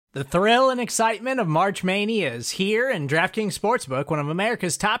The thrill and excitement of March Mania is here, and DraftKings Sportsbook, one of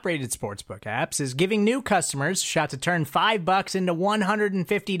America's top-rated sportsbook apps, is giving new customers a shot to turn $5 into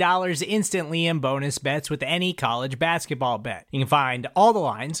 $150 instantly in bonus bets with any college basketball bet. You can find all the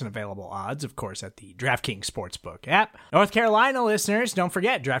lines and available odds, of course, at the DraftKings Sportsbook app. North Carolina listeners, don't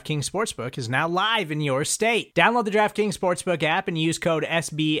forget, DraftKings Sportsbook is now live in your state. Download the DraftKings Sportsbook app and use code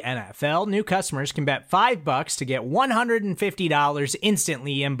SBNFL. New customers can bet $5 to get $150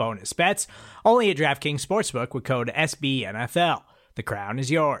 instantly in bonus bets, only at DraftKings Sportsbook with code SBNFL. The crown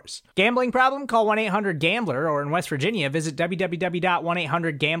is yours. Gambling problem? Call 1-800-GAMBLER, or in West Virginia, visit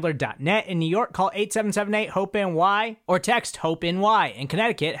www.1800gambler.net. In New York, call 877-8-HOPE-NY or text HOPE-NY. In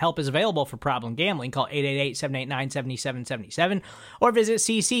Connecticut, help is available for problem gambling. Call 888-789-7777 or visit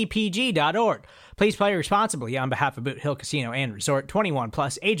ccpg.org. Please play responsibly on behalf of Boot Hill Casino and Resort. 21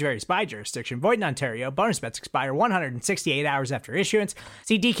 plus, age varies by jurisdiction. Void in Ontario. Bonus bets expire 168 hours after issuance.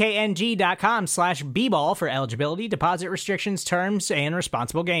 See dkng.com/bball for eligibility, deposit restrictions, terms, and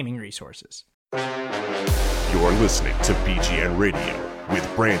responsible gaming resources. You're listening to BGN Radio with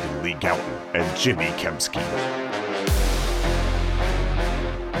Brandon Lee Gowton and Jimmy Kempski.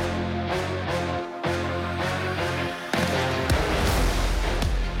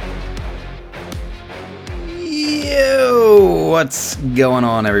 Yo, what's going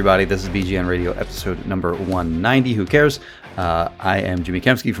on, everybody? This is BGN Radio, episode number 190. Who cares? I am Jimmy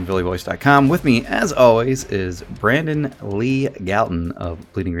Kempski from PhillyVoice.com. With me, as always, is Brandon Lee Gowton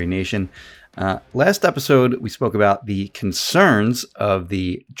of Bleeding Green Nation. Last episode, we spoke about the concerns of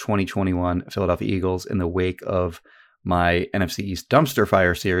the 2021 Philadelphia Eagles in the wake of my NFC East Dumpster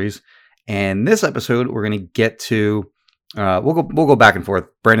Fire series. And this episode, we're going to get to we'll go back and forth.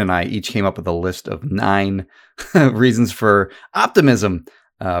 Brandon and I each came up with a list of 9 reasons for optimism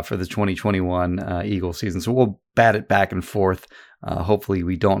for the 2021 Eagles season. So we'll bat it back and forth. Hopefully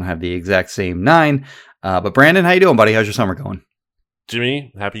we don't have the exact same 9. But Brandon, how you doing, buddy? How's your summer going?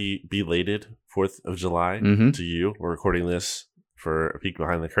 Jimmy, happy belated 4th of July to you. We're recording this for a peek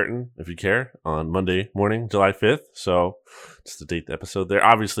behind the curtain, if you care, on Monday morning, July 5th. So just to date the episode there.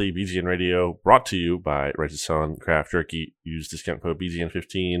 Obviously, BGN Radio brought to you by Righteous Sun Craft Jerky. Use discount code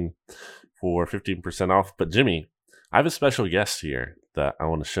BGN15 for 15% off. But Jimmy, I have a special guest here that I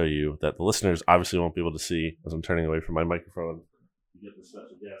want to show you that the listeners obviously won't be able to see as I'm turning away from my microphone. You get the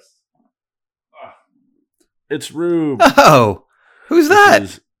special guest. It's Rube. Oh, who's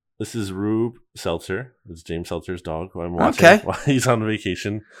that? This is Rube Seltzer. It's James Seltzer's dog who I'm watching while he's on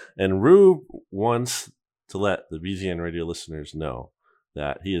vacation. And Rube wants to let the BGN Radio listeners know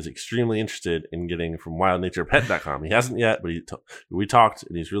that he is extremely interested in getting from wildnaturepet.com. He hasn't yet, but we talked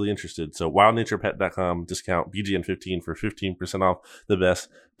and he's really interested. So wildnaturepet.com, discount BGN15 for 15% off the best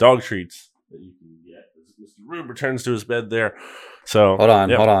dog treats that you can get. Mr. Rube returns to his bed there. So hold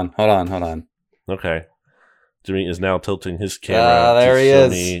on. Okay. Jimmy is now tilting his camera there to he show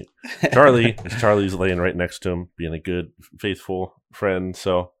is. me Charlie. Charlie's laying right next to him, being a good, faithful friend.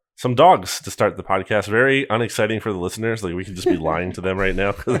 So some dogs to start the podcast. Very unexciting for the listeners. Like we could just be lying to them right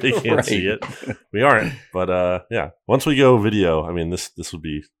now because they can't see it. We aren't. But yeah, once we go video, I mean,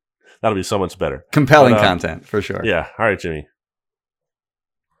 that'll be so much better. Compelling content for sure. Yeah. All right, Jimmy.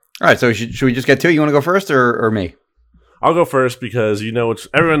 All right. So should we just get to it? You want to go first or me? I'll go first because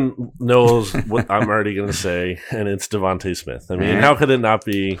everyone knows what I'm already going to say, and it's Devontae Smith. I mean, how could it not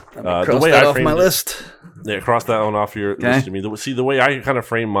be? The way I framed my list. Yeah, cross that one off your list to me. The way I kind of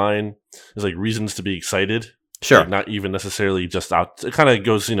frame mine is like reasons to be excited. Sure. Like not even necessarily just out. It kind of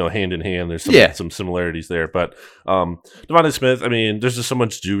goes, hand in hand. There's some similarities there. But Devontae Smith, I mean, there's just so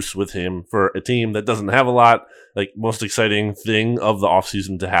much juice with him for a team that doesn't have a lot. Like, most exciting thing of the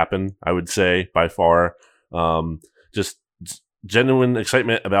offseason to happen, I would say, by far. Just genuine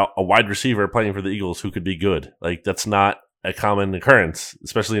excitement about a wide receiver playing for the Eagles who could be good. Like, that's not a common occurrence,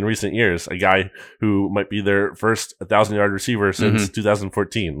 especially in recent years. A guy who might be their first 1,000-yard receiver since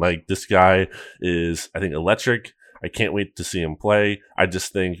 2014. Like, this guy is, I think, electric. I can't wait to see him play. I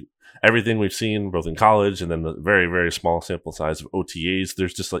just think everything we've seen, both in college and then the very, very small sample size of OTAs,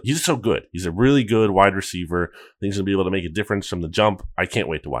 there's just like, he's so good. He's a really good wide receiver. I think he's going to be able to make a difference from the jump. I can't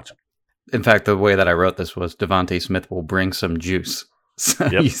wait to watch him. In fact, the way that I wrote this was Devontae Smith will bring some juice. So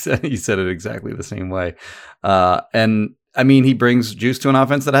you said it exactly the same way. And I mean, he brings juice to an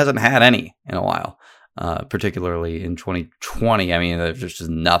offense that hasn't had any in a while, particularly in 2020. I mean, there's just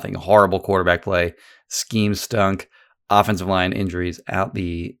nothing. Horrible quarterback play, scheme stunk, offensive line injuries out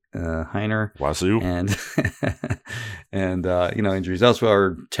the Heiner. Wazoo. And injuries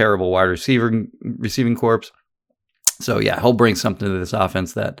elsewhere, terrible wide receiving corps. So yeah, he'll bring something to this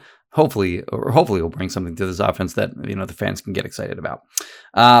offense that hopefully will bring something to this offense that the fans can get excited about.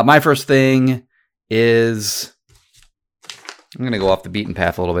 My first thing is I'm going to go off the beaten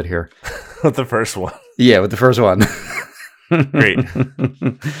path a little bit here. With the first one. Yeah, with the first one. Great.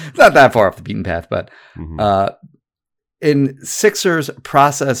 It's not that far off the beaten path, but in Sixers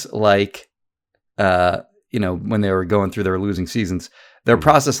process, like when they were going through their losing seasons, their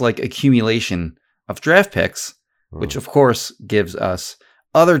process like accumulation of draft picks, which of course gives us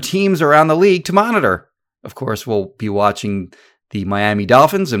other teams around the league to monitor. Of course, we'll be watching the Miami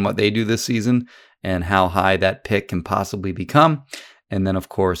Dolphins and what they do this season and how high that pick can possibly become. And then, of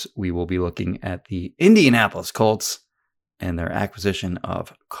course, we will be looking at the Indianapolis Colts and their acquisition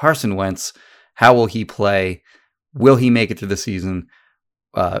of Carson Wentz. How will he play? Will he make it through the season?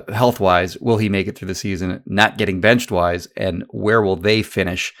 Health-wise, will he make it through the season? Not getting benched-wise, and where will they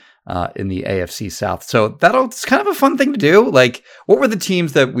finish in the AFC South? So it's kind of a fun thing to do. Like, what were the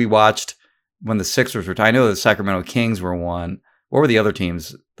teams that we watched when the Sixers were? I know the Sacramento Kings were one. What were the other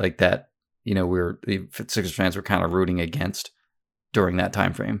teams like that? The Sixers fans were kind of rooting against during that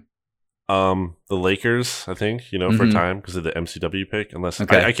time frame. The Lakers, I think, for a time because of the MCW pick. Unless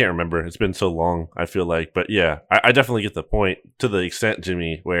I can't remember, it's been so long. I feel like, but yeah, I definitely get the point to the extent,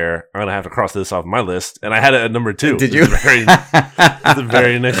 Jimmy, where I'm gonna have to cross this off my list, and I had it at number 2. Did you? The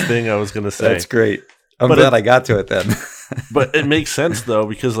very next thing I was gonna say. That's great. I'm glad I got to it then. But it makes sense though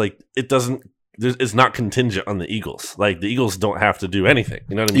because it doesn't. It's not contingent on the Eagles. Like the Eagles don't have to do anything.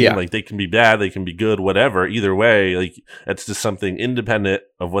 You know what I mean? Yeah. Like they can be bad, they can be good, whatever. Either way, like it's just something independent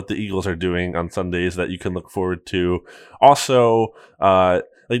of what the Eagles are doing on Sundays that you can look forward to. Also, not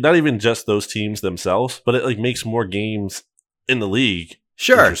even just those teams themselves, but it makes more games in the league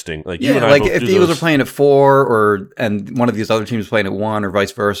interesting. Like you and I both if the Eagles are playing at 4 and one of these other teams is playing at 1 or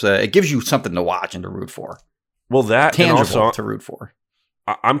vice versa, it gives you something to watch and to root for. Well, that tangible and also, to root for.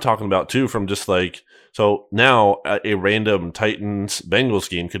 I'm talking about too from just so now a random Titans-Bengals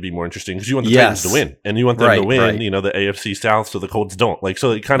game could be more interesting because you want the Titans to win and you want them to win, the AFC South so the Colts don't.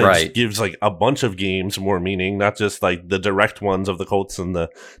 So it kind of just gives a bunch of games more meaning, not just the direct ones of the Colts and the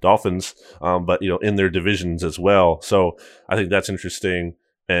Dolphins, but in their divisions as well. So I think that's interesting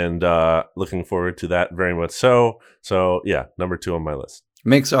and looking forward to that very much so. So yeah, number 2 on my list.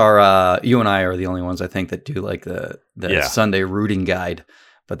 Makes our you and I are the only ones I think that do the Sunday rooting guide,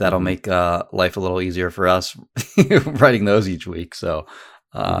 but that'll make life a little easier for us writing those each week. So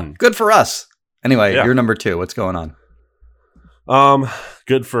good for us. Anyway, you're number 2. What's going on?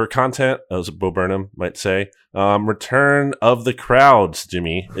 Good for content, as Bo Burnham might say. Return of the crowds,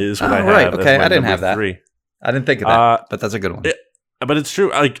 Jimmy, is what I have. Right. Okay, I didn't have that. 3. I didn't think of that, but that's a good one. But it's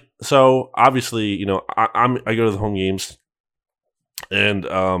true. So obviously, I go to the home games. And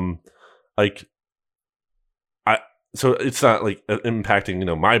so it's not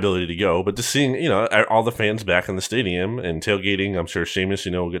impacting my ability to go, but just seeing all the fans back in the stadium and tailgating. I'm sure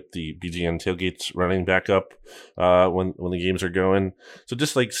Seamus will get the BGN tailgates running back up when the games are going. So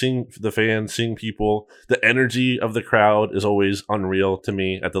just seeing the fans, seeing people, the energy of the crowd is always unreal to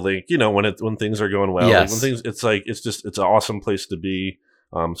me at the link. When things are going well, yes. When things it's an awesome place to be.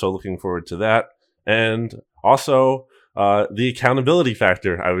 So looking forward to that, and also. The accountability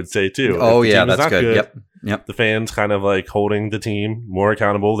factor, I would say too. Oh yeah, that's good. Yep. The fans kind of holding the team more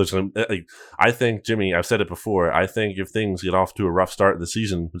accountable. There's I think, Jimmy, I've said it before. I think if things get off to a rough start of the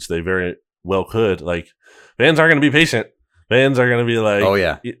season, which they very well could, fans are going to be patient. Fans are going to be oh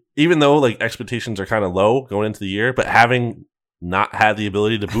yeah, even though expectations are kind of low going into the year, but having not had the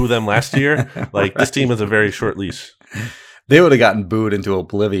ability to boo them last year, this team has a very short leash. They would have gotten booed into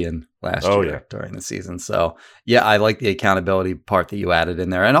oblivion last year during the season. So yeah, I like the accountability part that you added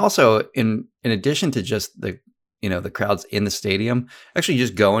in there. And also in addition to just the crowds in the stadium, actually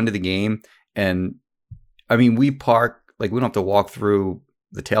just go into the game. And I mean, we park, we don't have to walk through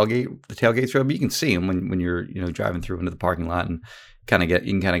the tailgates road, but you can see them when you're, driving through into the parking lot and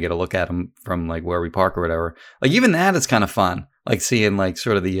you can get a look at them from where we park or whatever. Even that is kind of fun. Seeing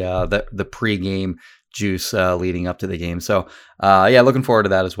sort of the pregame juice leading up to the game. So looking forward to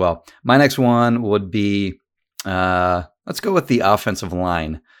that as well. My next one would be let's go with the offensive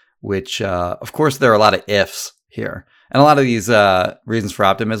line, which of course there are a lot of ifs here, and a lot of these reasons for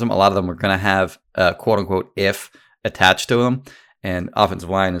optimism, a lot of them are going to have quote unquote if attached to them, and offensive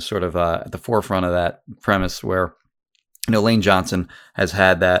line is sort of at the forefront of that premise where Lane Johnson has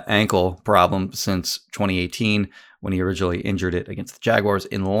had that ankle problem since 2018 when he originally injured it against the Jaguars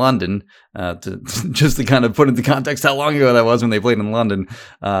in London, just to kind of put into context how long ago that was when they played in London.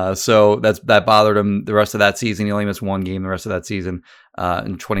 So that bothered him the rest of that season. He only missed 1 game the rest of that season.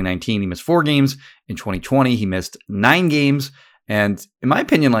 In 2019, he missed 4 games. In 2020, he missed 9 games. And in my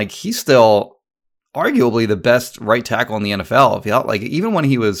opinion, like he's still arguably the best right tackle in the NFL. If you thought, like even when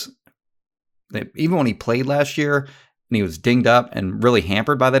he played last year and he was dinged up and really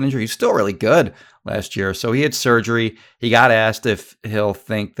hampered by that injury, he's still really good last year. So he had surgery. He got asked if he'll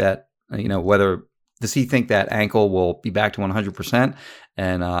think that, does he think that ankle will be back to 100%?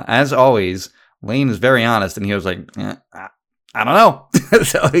 And as always, Lane is very honest, and he was like, I don't know.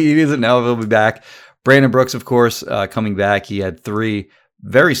 So he doesn't know if he'll be back. Brandon Brooks, of course, coming back. He had 3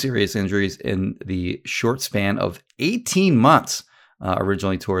 very serious injuries in the short span of 18 months.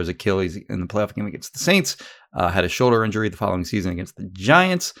 Originally tore his Achilles in the playoff game against the Saints, had a shoulder injury the following season against the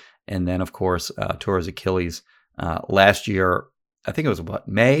Giants, and then, of course, tore his Achilles last year. I think it was,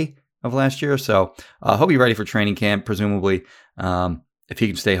 May of last year? So he'll be ready for training camp, presumably. If he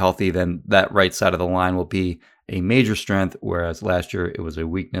can stay healthy, then that right side of the line will be a major strength, whereas last year it was a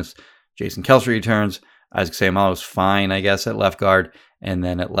weakness. Jason Kelce returns. Isaac Seumalo is fine, I guess, at left guard. And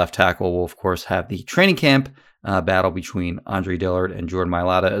then at left tackle, we'll, of course, have the training camp battle between Andre Dillard and Jordan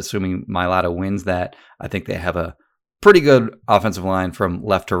Mailata. Assuming Mailata wins that, I think they have a pretty good offensive line from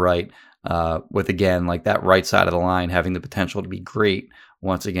left to right, with, again, like that right side of the line having the potential to be great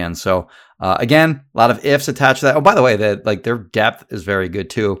once again. So, again, a lot of ifs attached to that. Oh, by the way, their depth is very good,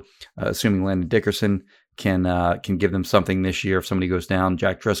 too. Assuming Landon Dickerson can give them something this year if somebody goes down.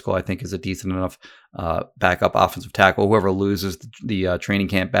 Jack Driscoll, I think, is a decent enough backup offensive tackle. Whoever loses the training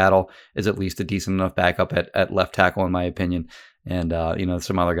camp battle is at least a decent enough backup at left tackle, in my opinion. And,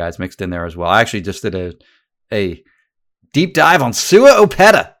 some other guys mixed in there as well. I actually just did a deep dive on Sua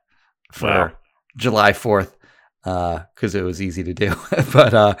Opeta for July 4th because it was easy to do.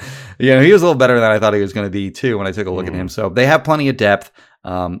 But, he was a little better than I thought he was going to be, too, when I took a look at him. So they have plenty of depth.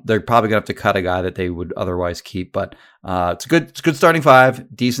 They're probably going to have to cut a guy that they would otherwise keep, but it's a good starting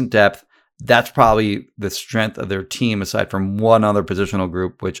 5, decent depth. That's probably the strength of their team, aside from one other positional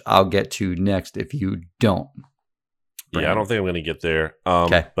group, which I'll get to next if you don't. Brandon. Yeah, I don't think I'm going to get there.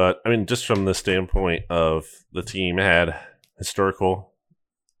 Okay. But, I mean, just from the standpoint of the team had historical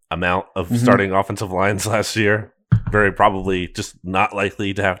amount of starting offensive lines last year, very probably just not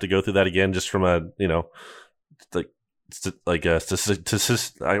likely to have to go through that again, just from a,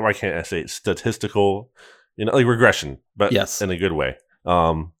 why can't I say statistical, regression, but yes, in a good way.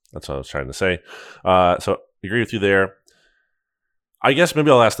 That's what I was trying to say. So I agree with you there. I guess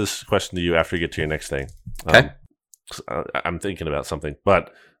maybe I'll ask this question to you after you get to your next thing. Okay. I'm thinking about something,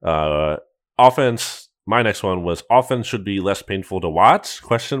 but offense. My next one was offense should be less painful to watch? ?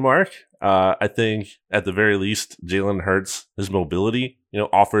 I think at the very least, Jalen Hurts, his mobility,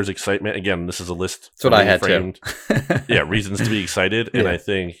 offers excitement. Again, this is a list. That's what I had framed. Yeah, reasons to be excited. Yeah. And I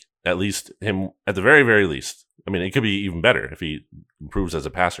think at least him, at the very, very least, I mean, it could be even better if he improves as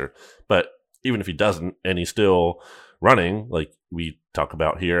a passer. But even if he doesn't, and he's still running, like we talk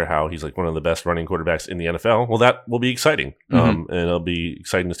about here, how he's like one of the best running quarterbacks in the NFL. Well, that will be exciting. And it'll be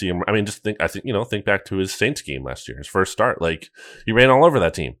exciting to see him. I mean, think back to his Saints game last year, his first start. Like he ran all over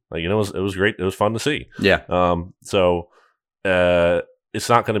that team. Like, it was great. It was fun to see. Yeah. So it's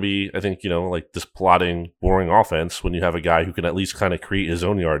not going to be, I think, like this plodding, boring offense when you have a guy who can at least kind of create his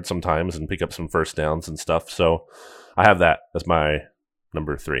own yard sometimes and pick up some first downs and stuff. So I have that. That's my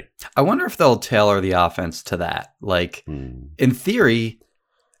number 3. I wonder if they'll tailor the offense to that. Like, in theory,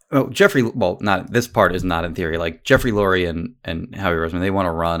 not this part is not in theory. Like Jeffrey Lurie and Howie Roseman, they want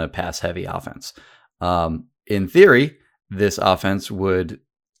to run a pass-heavy offense. In theory, this offense would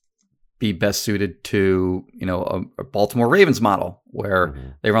be best suited to, a Baltimore Ravens model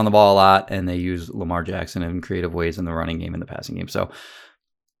where they run the ball a lot and they use Lamar Jackson in creative ways in the running game and the passing game. So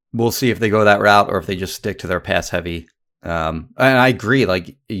we'll see if they go that route or if they just stick to their pass-heavy. And I agree,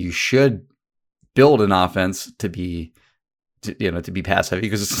 like you should build an offense to be pass heavy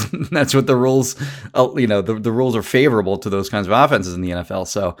because that's what the rules, the rules are favorable to those kinds of offenses in the NFL.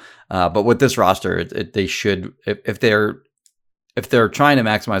 So, but with this roster, they should, if they're trying to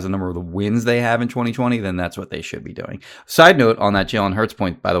maximize the number of the wins they have in 2020, then that's what they should be doing. Side note on that Jalen Hurts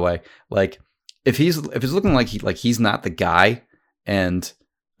point, by the way, like if it's looking like he's not the guy, and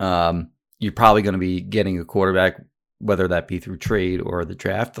you're probably going to be getting a quarterback, whether that be through trade or the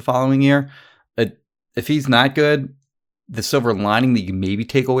draft the following year. If he's not good, the silver lining that you maybe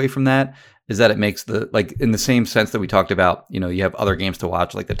take away from that is that it makes in the same sense that we talked about, you have other games to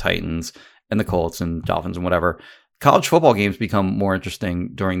watch like the Titans and the Colts and Dolphins and whatever. College football games become more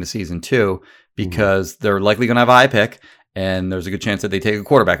interesting during the season too, because they're likely going to have a high pick, and there's a good chance that they take a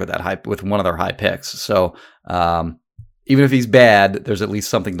quarterback with one of their high picks. So even if he's bad, there's at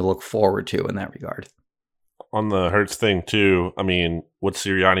least something to look forward to in that regard. on the Hurts thing too, I mean, what's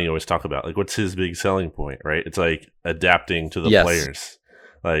Sirianni always talk about? Like, what's his big selling point, right? It's like adapting to the players.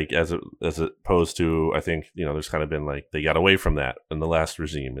 Like as opposed to, I think, there's kind of been like they got away from that in the last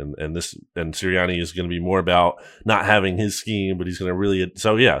regime, and Sirianni is going to be more about not having his scheme, but he's going to really.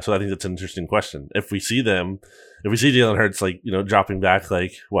 So I think that's an interesting question. If we see Jalen Hurts like dropping back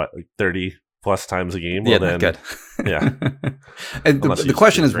like 30 plus times a game, well, then good. Yeah. And the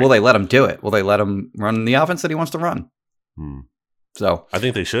question is, will they let him do it? Will they let him run the offense that he wants to run? So I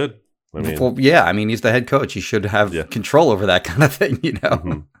think they should. I mean, he's the head coach. He should have control over that kind of thing,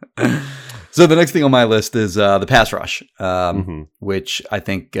 Mm-hmm. So the next thing on my list is the pass rush, which I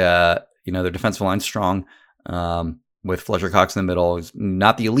think, their defensive line's strong with Fletcher Cox in the middle. He's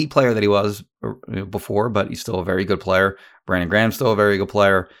not the elite player that he was before, but he's still a very good player. Brandon Graham's still a very good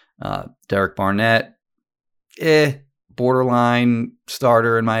player. Derek Barnett, borderline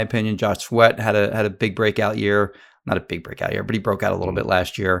starter, in my opinion. Josh Sweat had a big breakout year. Not a big breakout year, but he broke out a little bit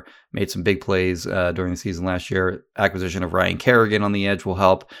last year, made some big plays during the season last year. Acquisition of Ryan Kerrigan on the edge will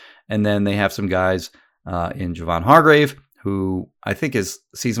help. And then they have some guys in Javon Hargrave, who I think his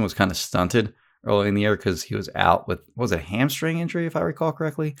season was kind of stunted early in the year because he was out with, what was it, a hamstring injury, if I recall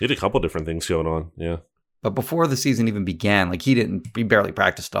correctly? He had a couple different things going on, yeah. But before the season even began, like he barely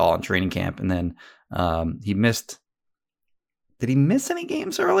practiced at all in training camp. And then he missed. Did he miss any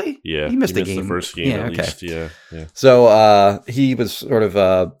games early? Yeah, he missed a game. The first game, at least. Yeah. So he was sort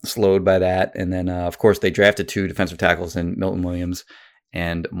of slowed by that, and then of course they drafted 2 defensive tackles in Milton Williams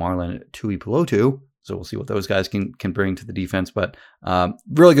and Marlon Tuipulotu. So we'll see what those guys can bring to the defense. But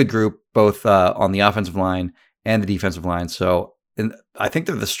really good group, both on the offensive line and the defensive line. So I think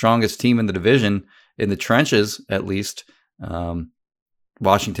they're the strongest team in the division, in the trenches at least.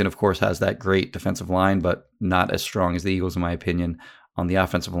 Washington, of course, has that great defensive line, but not as strong as the Eagles, in my opinion, on the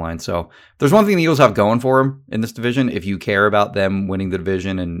offensive line. So there's one thing the Eagles have going for them in this division. If you care about them winning the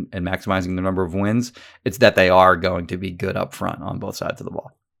division and maximizing the number of wins, it's that they are going to be good up front on both sides of the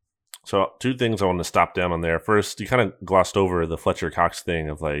ball. So 2 things I want to stop down on there. First, you kind of glossed over the Fletcher Cox thing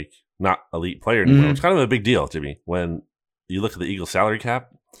of like not elite player anymore. It's kind of a big deal to me when you look at the Eagles salary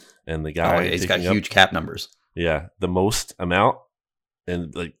cap and the guy. He's got huge cap numbers. Yeah, the most amount.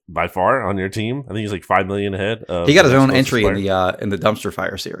 And like by far on your team, I think he's like $5 million ahead. He got his own entry in the dumpster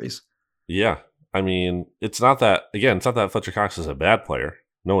fire series. Yeah, I mean, it's not that Fletcher Cox is a bad player.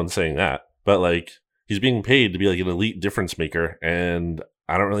 No one's saying that, but like he's being paid to be like an elite difference maker, and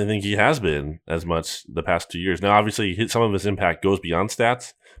I don't really think he has been as much the past 2 years. Now, obviously, some of his impact goes beyond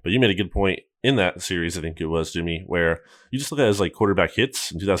stats, but you made a good point in that series. I think it was, Jimmy, where you just look at his like quarterback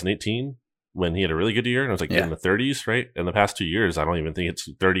hits in 2018. When he had a really good year, and it was like in the 30s, right? In the past 2 years, I don't even think it's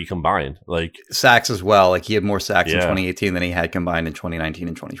 30 combined. Like sacks as well. Like he had more sacks in 2018 than he had combined in 2019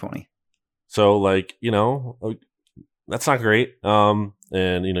 and 2020. So like, that's not great. And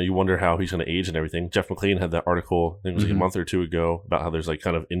you wonder how he's going to age and everything. Jeff McLean had that article, I think it was like a month or 2 ago, about how there's like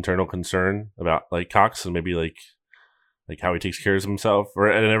kind of internal concern about like Cox and maybe like how he takes care of himself or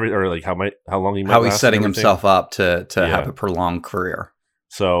like how long he might how he's setting himself up to have a prolonged career.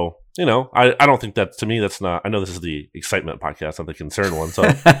 So, I don't think that, to me, that's not, I know this is the excitement podcast, not the concern one. So,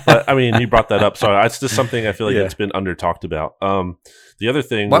 but I mean, you brought that up. So it's just something I feel like it's been under talked about. The other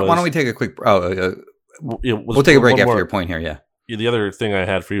thing why don't we take a quick, we'll take a break after your point here. Yeah. The other thing I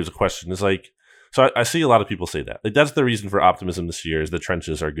had for you was a question is like, so I see a lot of people say that. Like, that's the reason for optimism this year is the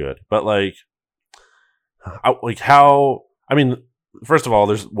trenches are good. But first of all,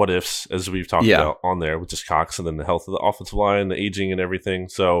 there's what ifs, as we've talked about on there, with just Cox and then the health of the offensive line, the aging and everything.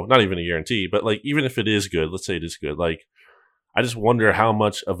 So not even a guarantee, but like even if it is good, let's say it is good, like I just wonder how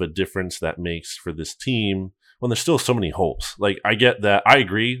much of a difference that makes for this team when there's still so many holes. Like I get that. I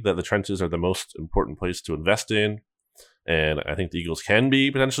agree that the trenches are the most important place to invest in. And I think the Eagles can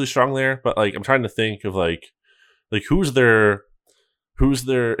be potentially strong there. But like I'm trying to think of like who's there.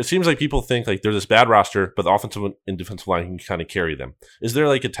 It seems like people think like they're this bad roster, but the offensive and defensive line can kind of carry them. Is there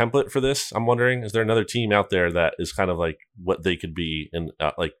like a template for this? I'm wondering, is there another team out there that is kind of like what they could be and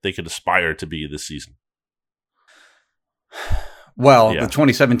like they could aspire to be this season? Well, the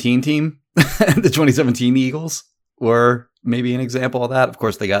 2017 team, the 2017 Eagles were maybe an example of that. Of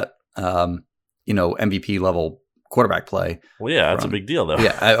course, they got, MVP level quarterback play. Well, yeah, that's a big deal, though.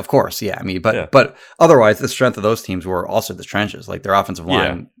 Yeah, of course. Yeah, I mean, but otherwise, the strength of those teams were also the trenches. Like their offensive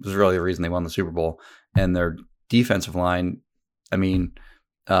line was really the reason they won the Super Bowl, and their defensive line. I mean,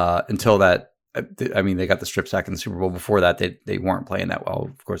 until that, they got the strip sack in the Super Bowl. Before that, they weren't playing that well.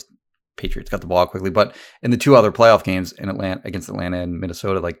 Of course, Patriots got the ball quickly, but in the 2 other playoff games in against Atlanta and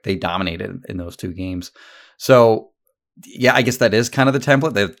Minnesota, like they dominated in those 2 games. So yeah, I guess that is kind of the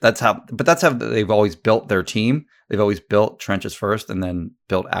template. That's how they've always built their team. They've always built trenches first and then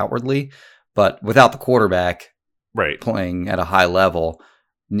built outwardly. But without the quarterback playing at a high level,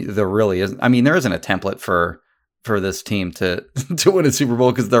 there really isn't. I mean, there isn't a template for this team to win a Super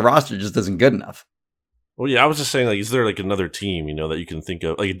Bowl because their roster just isn't good enough. Well, yeah, I was just saying, like, is there like another team, that you can think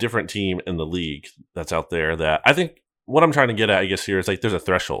of, like a different team in the league that's out there that I think what I'm trying to get at, I guess, here is like there's a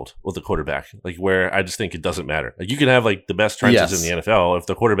threshold with the quarterback, like where I just think it doesn't matter. Like you can have like the best trenches in the NFL. If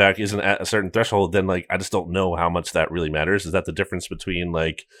the quarterback isn't at a certain threshold, then like I just don't know how much that really matters. Is that the difference between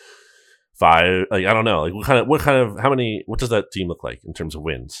like 5? Like I don't know. Like what does that team look like in terms of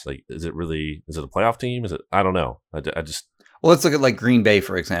wins? Like is it a playoff team? Is it? I don't know. I just well, let's look at like Green Bay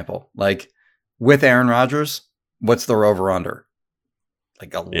for example. Like with Aaron Rodgers, what's their over under?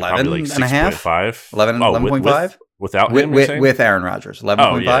 Like 11 like and a half? 11.5? Without him, with Aaron Rodgers,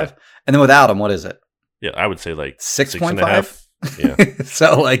 11.5, and then without him, what is it? Yeah, I would say like 6.5. Yeah,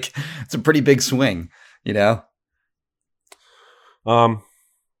 so like it's a pretty big swing,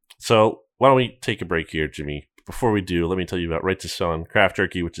 So why don't we take a break here, Jimmy? Before we do, let me tell you about Righteous Felon Craft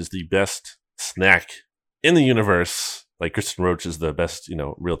Jerky, which is the best snack in the universe. Like Kristen Roach is the best,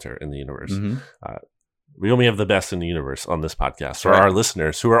 realtor in the universe. Mm-hmm. We only have the best in the universe on this podcast for our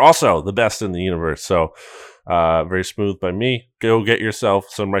listeners who are also the best in the universe. So very smooth by me. Go get yourself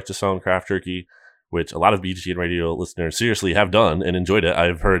some Righteous Felon Craft Jerky, which a lot of BGN Radio listeners seriously have done and enjoyed it.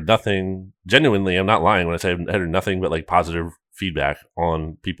 I've heard nothing, genuinely, I'm not lying when I say I've heard nothing but like positive feedback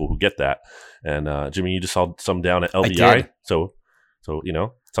on people who get that. And Jimmy, you just saw some down at LVI. So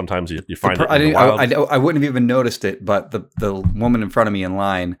sometimes you find it in the wild. I wouldn't have even noticed it, but the woman in front of me in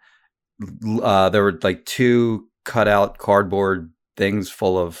line, there were like 2 cutout cardboard things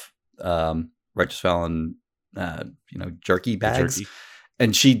full of Righteous Felon, jerky bags.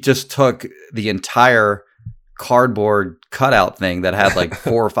 And she just took the entire cardboard cutout thing that had like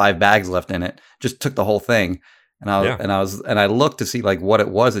 4 or 5 bags left in it, just took the whole thing. And I looked to see like what it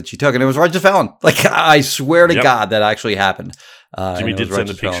was that she took, and it was Righteous Felon. Like I swear to God that actually happened. Jimmy did send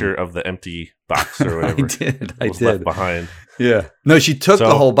a picture of the empty box or whatever. I did. Left behind. Yeah. No, she took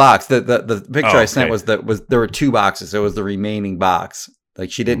the whole box. The picture I sent was there were 2 boxes. There was the remaining box.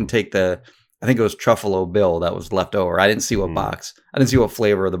 Like she didn't take I think it was Truffalo Bill that was left over. I didn't see what box. I didn't see what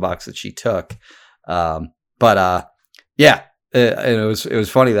flavor of the box that she took. Yeah. And it was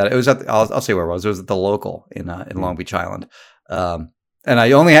funny that it was at I'll say where it was. It was at the local in Long Beach Island. And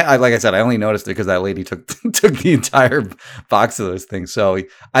I only noticed it because that lady took the entire box of those things. So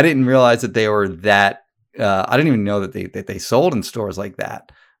I didn't realize that they were that. I didn't even know that they sold in stores like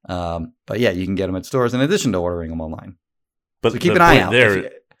that. But yeah, you can get them at stores in addition to ordering them online. But so keep an eye out.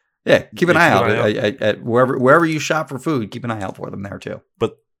 Keep an eye out at wherever you shop for food. Keep an eye out for them there too.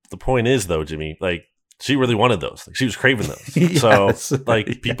 But the point is, though, Jimmy, like she really wanted those. Like, she was craving those. So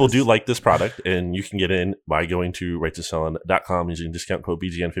people do like this product, and you can get in by going to righteousfelon.com using discount code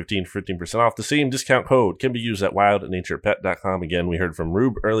BGN15 for 15% off. The same discount code can be used at wildnaturepet.com. Again, we heard from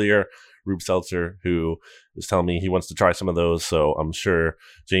Rube earlier, Rube Seltzer, who is telling me he wants to try some of those. So I'm sure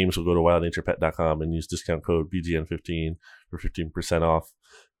James will go to wildnaturepet.com and use discount code BGN15 for 15% off.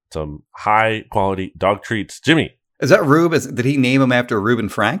 Some high quality dog treats. Jimmy, is that Rube? Did he name him after Reuben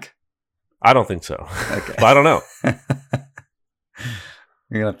Frank? I don't think so. Okay. But I don't know.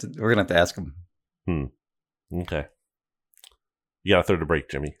 We're gonna have to ask him. Okay. You gotta throw the break,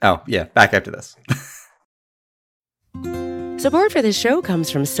 Jimmy. Oh yeah, back after this. Support for this show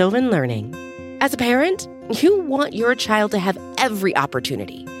comes from Sylvan Learning. As a parent, you want your child to have every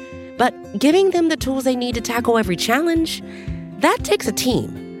opportunity, but giving them the tools they need to tackle every challenge, that takes a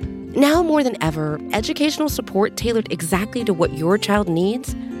team. Now more than ever, educational support tailored exactly to what your child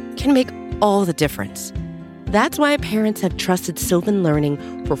needs can make all the difference. That's why parents have trusted Sylvan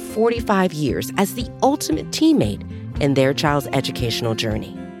Learning for 45 years as the ultimate teammate in their child's educational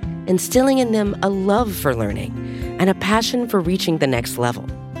journey, instilling in them a love for learning and a passion for reaching the next level.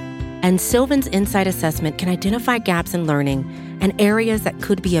 And Sylvan's Insight Assessment can identify gaps in learning and areas that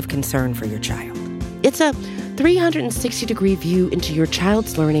could be of concern for your child. It's a 360-degree view into your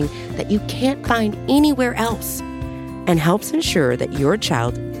child's learning that you can't find anywhere else, and helps ensure that your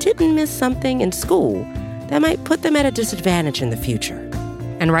child didn't miss something in school that might put them at a disadvantage in the future.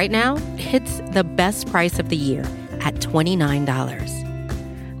 And right now, it's the best price of the year at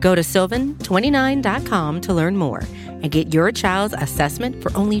 $29. Go to sylvan29.com to learn more and get your child's assessment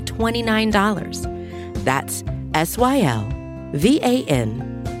for only $29. That's SYLVAN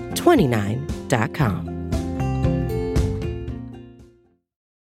 29.com.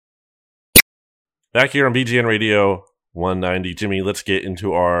 Back here on BGN Radio 190. Jimmy, let's get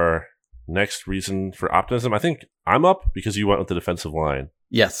into our next reason for optimism. I think I'm up because you went with the defensive line.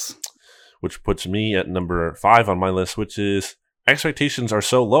 Yes. Which puts me at number 5 on my list, which is expectations are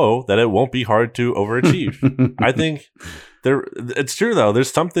so low that it won't be hard to overachieve. I think it's true, though.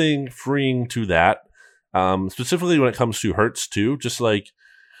 There's something freeing to that, specifically when it comes to Hurts, too. Just like,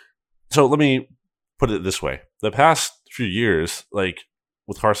 so let me put it this way. The past few years, like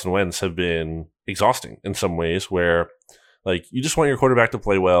with Carson Wentz, have been exhausting in some ways where like you just want your quarterback to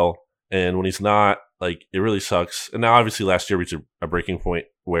play well. And when he's not, like, it really sucks. And now, obviously, last year reached a breaking point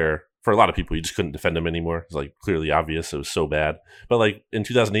where, for a lot of people, you just couldn't defend him anymore. It's, like, clearly obvious. It was so bad. But, like, in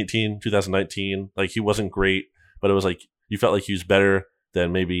 2018, 2019, like, he wasn't great. But it was, like, you felt like he was better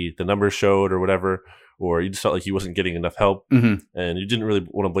than maybe the numbers showed or whatever. Or you just felt like he wasn't getting enough help. And you didn't really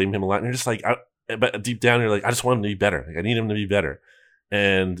want to blame him a lot. And you're just like, but deep down, you're like, I just want him to be better. Like, I need him to be better.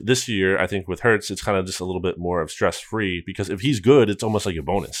 And this year, I think with Hurts, it's kind of just a little bit more of stress-free because if he's good, it's almost like a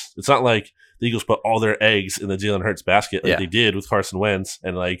bonus. It's not like the Eagles put all their eggs in the Jalen Hurts basket like they did with Carson Wentz.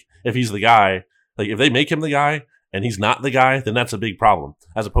 And like, if he's the guy, like if they make him the guy and he's not the guy, then that's a big problem.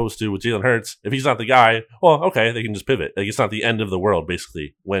 As opposed to with Jalen Hurts, if he's not the guy, well, okay, they can just pivot. Like it's not the end of the world,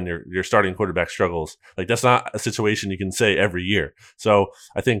 basically, when your starting quarterback struggles. Like that's not a situation you can say every year. So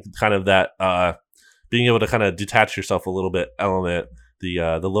I think kind of that being able to kind of detach yourself a little bit element,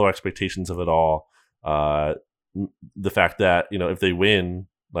 the low expectations of it all, the fact that, you know, if they win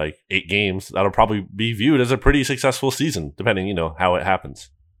like 8 games, that'll probably be viewed as a pretty successful season, depending, you know, how it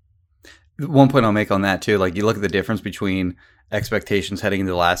happens. One point I'll make on that too, like you look at the difference between expectations heading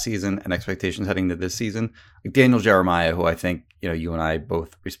into last season and expectations heading into this season. Like Daniel Jeremiah, who I think, you know, you and I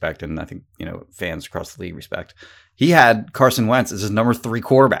both respect, and I think, you know, fans across the league respect. He had Carson Wentz as his number 3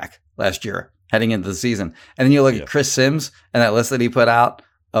 quarterback last year, heading into the season. And then you look at Chris Sims and that list that he put out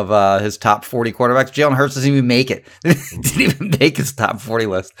of his top 40 quarterbacks. Jalen Hurts doesn't even make it. Didn't even make his top 40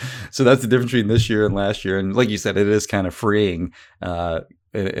 list. So that's the difference between this year and last year. And like you said, it is kind of freeing. And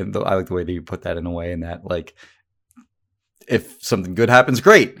I like the way that you put that in a way, in that, like, if something good happens,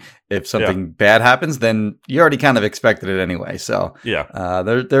 great. If something bad happens, then you already kind of expected it anyway. So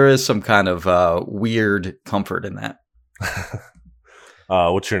there is some kind of weird comfort in that.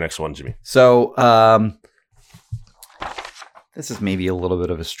 What's your next one, Jimmy? So this is maybe a little bit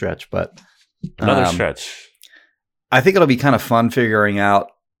of a stretch, but another stretch. I think it'll be kind of fun figuring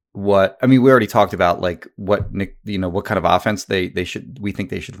out what. I mean, we already talked about like what kind of offense we think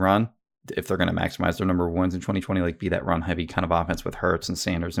they should run if they're going to maximize their number of wins in 2020, like be that run heavy kind of offense with Hurts and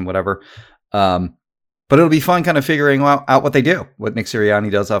Sanders and whatever. But it'll be fun kind of figuring out what they do, what Nick Sirianni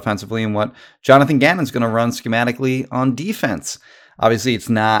does offensively, and what Jonathan Gannon's going to run schematically on defense. Obviously, it's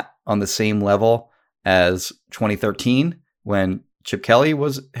not on the same level as 2013 when Chip Kelly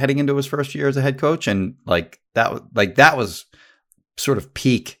was heading into his first year as a head coach, and that was sort of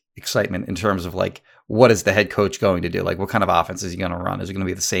peak excitement in terms of like, what is the head coach going to do? Like, what kind of offense is he going to run? Is it going to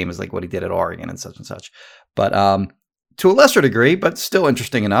be the same as like what he did at Oregon and such? But to a lesser degree, but still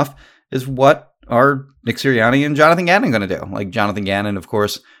interesting enough, is what are Nick Sirianni and Jonathan Gannon going to do? Like Jonathan Gannon, of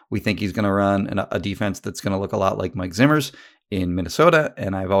course, we think he's going to run a defense that's going to look a lot like Mike Zimmer's in Minnesota,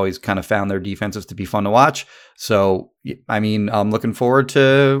 and I've always kind of found their defenses to be fun to watch. So, I mean, I'm looking forward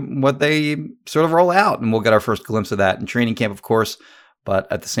to what they sort of roll out, and we'll get our first glimpse of that in training camp, of course. But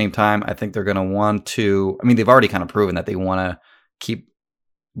at the same time, I think they're going to want to, I mean, they've already kind of proven that they want to keep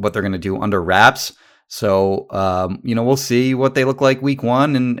what they're going to do under wraps. So, we'll see what they look like week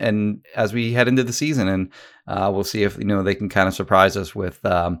 1 and as we head into the season, and we'll see if, they can kind of surprise us with,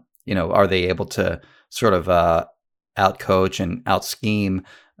 are they able to sort of out-coach and out-scheme,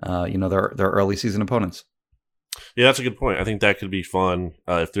 their early season opponents. Yeah, that's a good point. I think that could be fun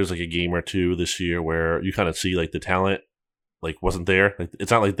if there's like a game or two this year where you kind of see like the talent like wasn't there. Like,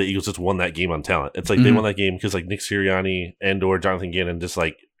 it's not like the Eagles just won that game on talent. It's like they won that game because like Nick Sirianni and or Jonathan Gannon just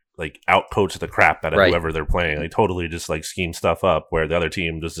like out-coach the crap out of whoever they're playing. Like totally just like scheme stuff up where the other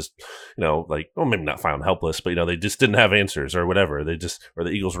team just maybe not found helpless, but they just didn't have answers or whatever. Or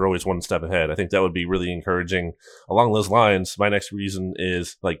the Eagles were always one step ahead. I think that would be really encouraging. Along those lines, my next reason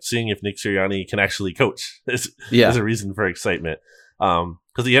is like seeing if Nick Sirianni can actually coach is a reason for excitement.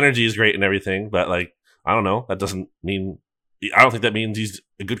 Because the energy is great and everything, but like, I don't know, that doesn't mean, I don't think that means he's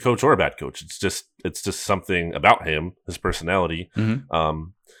a good coach or a bad coach. It's just something about him, his personality.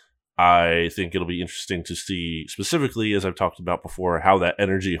 I think it'll be interesting to see specifically, as I've talked about before, how that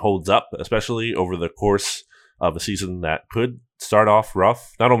energy holds up, especially over the course of a season that could start off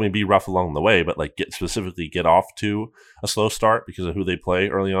rough, not only be rough along the way, but like get off to a slow start because of who they play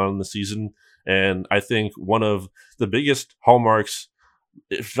early on in the season. And I think one of the biggest hallmarks,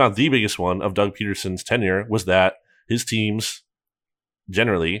 if not the biggest one, of Doug Peterson's tenure was that his teams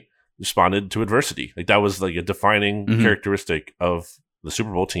generally responded to adversity. Like that was like a defining characteristic of the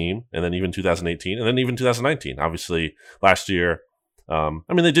Super Bowl team, and then even 2018, and then even 2019. Obviously, last year,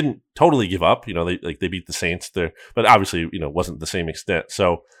 they didn't totally give up. They beat the Saints there, but obviously, wasn't the same extent.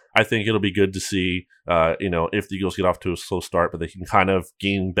 So I think it'll be good to see, if the Eagles get off to a slow start, but they can kind of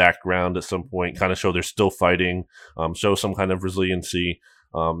gain back ground at some point, kind of show they're still fighting, show some kind of resiliency.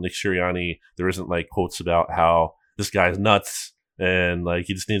 Nick Sirianni, there isn't like quotes about how this guy's nuts and like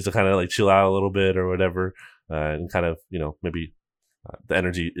he just needs to kind of like chill out a little bit or whatever, and kind of maybe the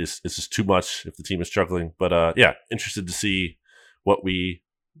energy is just too much if the team is struggling. But interested to see what we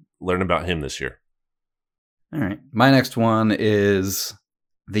learn about him this year. All right, my next one is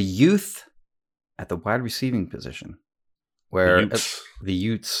the youth at the wide receiving position, where the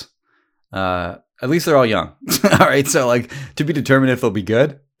Utes, at least they're all young. All right, so like to be determined if they'll be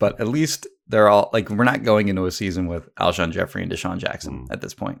good, but at least they're all like, we're not going into a season with Alshon Jeffrey and Deshaun Jackson at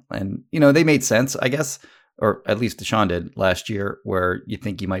this point. And, they made sense, I guess, or at least Deshaun did last year, where you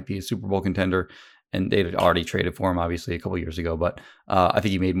think he might be a Super Bowl contender. And they'd already traded for him, obviously, a couple years ago. But I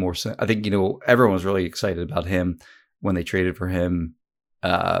think he made more sense. I think, everyone was really excited about him when they traded for him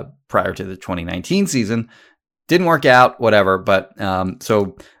prior to the 2019 season. Didn't work out, whatever. But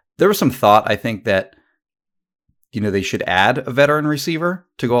so there was some thought, I think, that they should add a veteran receiver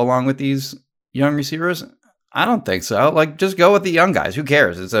to go along with these young receivers. I don't think so. Like, just go with the young guys. Who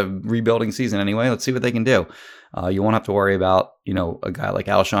cares? It's a rebuilding season anyway. Let's see what they can do. You won't have to worry about, a guy like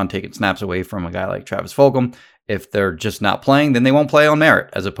Alshon taking snaps away from a guy like Travis Fulgham. If they're just not playing, then they won't play on merit,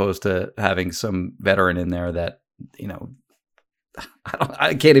 as opposed to having some veteran in there that,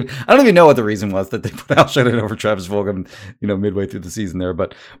 I don't even know what the reason was that they put Alshon in over Travis Fulgham, midway through the season there,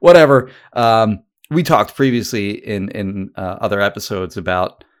 but whatever. We talked previously in other episodes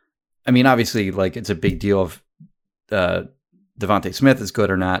about, obviously, like, it's a big deal if Devontae Smith is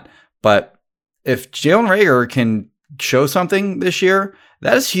good or not, but if Jalen Reagor can show something this year,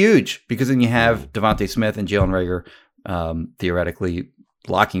 that is huge, because then you have Devontae Smith and Jalen Reagor theoretically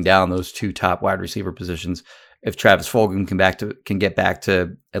locking down those two top wide receiver positions. If Travis Fulgham can get back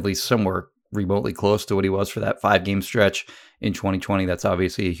to at least somewhere remotely close to what he was for that 5-game stretch in 2020, that's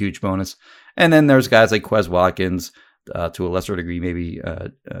obviously a huge bonus. And then there's guys like Quez Watkins, to a lesser degree, maybe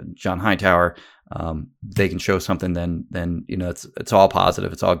John Hightower. They can show something, then it's all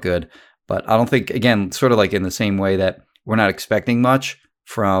positive, it's all good. But I don't think, again, sort of like in the same way that we're not expecting much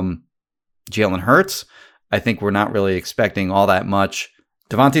from Jalen Hurts, I think we're not really expecting all that much.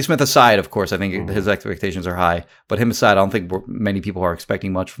 Devontae Smith aside, of course, I think his expectations are high. But him aside, I don't think many people are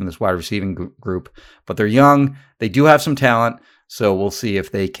expecting much from this wide receiving group. But they're young. They do have some talent. So we'll see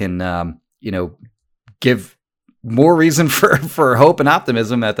if they can, give more reason for hope and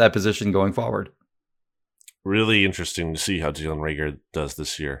optimism at that position going forward. Really interesting to see how Jalen Reagor does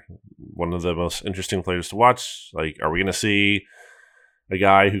this year. One of the most interesting players to watch. Like, are we going to see a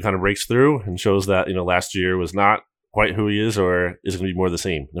guy who kind of breaks through and shows that, last year was not quite who he is, or is it going to be more of the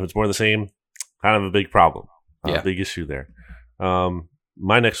same? If it's more of the same, kind of a big problem. Big issue there.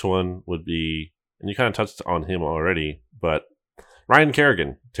 My next one would be, and you kind of touched on him already, but Ryan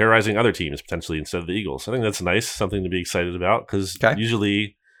Kerrigan terrorizing other teams potentially instead of the Eagles. I think that's nice, something to be excited about, because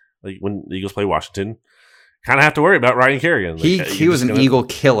usually, like, when the Eagles play Washington, kind of have to worry about Ryan Kerrigan. Like, he was an Eagle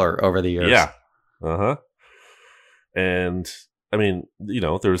killer over the years. Yeah. And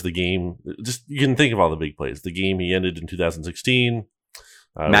there was the game. Just, you can think of all the big plays. The game he ended in 2016.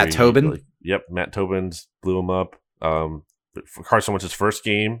 Matt Tobin. Matt Tobin blew him up. For Carson Wentz's first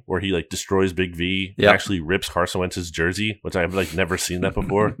game, where he destroys Big V, and actually rips Carson Wentz's jersey, which I've never seen that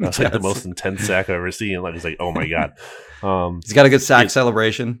before. That's the most intense sack I've ever seen. It's like, oh my god. He's got a good sack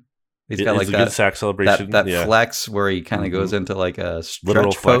celebration. He's got a good sack celebration. That flex where he kind of goes into like a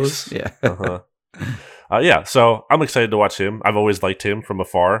stretch pose. Yeah. So I'm excited to watch him. I've always liked him from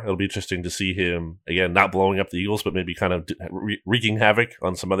afar. It'll be interesting to see him, again, not blowing up the Eagles, but maybe kind of wreaking havoc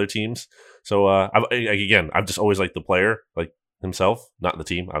on some other teams. So, I've just always liked the player, like himself, not the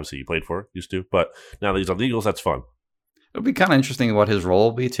team. Obviously, he played for, used to. But now that he's on the Eagles, that's fun. It'll be kind of interesting what his role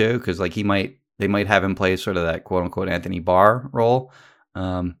will be, too, because they might have him play sort of that quote-unquote Anthony Barr role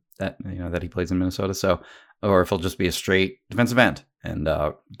that he plays in Minnesota. So, or if he'll just be a straight defensive end and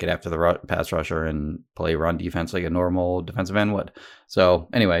get after the pass rusher and play run defense like a normal defensive end would. So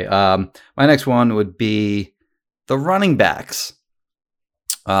anyway, my next one would be the running backs.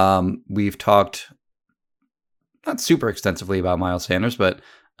 We've talked not super extensively about Miles Sanders, but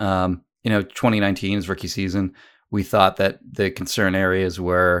 2019 is rookie season. We thought that the concern areas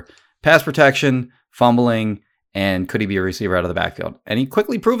were pass protection, fumbling, and could he be a receiver out of the backfield? And he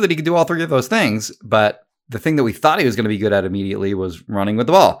quickly proved that he could do all three of those things, but the thing that we thought he was going to be good at immediately was running with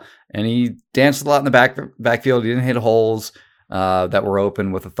the ball. And he danced a lot in the backfield. He didn't hit holes that were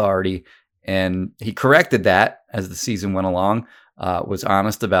open with authority. And he corrected that as the season went along, was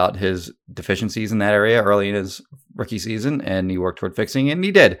honest about his deficiencies in that area early in his rookie season, and he worked toward fixing it, and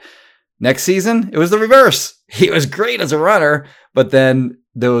he did. Next season, it was the reverse. He was great as a runner, but then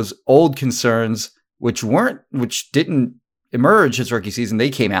those old concerns, which didn't emerge his rookie season, they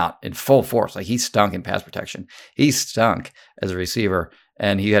came out in full force. Like, he stunk in pass protection. He stunk as a receiver,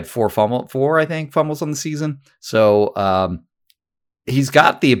 and he had four fumbles on the season. So he's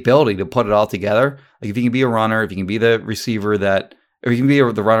got the ability to put it all together. Like, if he can be a runner, if he can be the receiver or he can be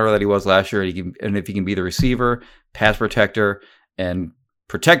the runner that he was last year, and if he can be the receiver, pass protector, and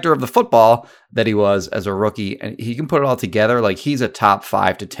protector of the football that he was as a rookie, and he can put it all together. Like, he's a top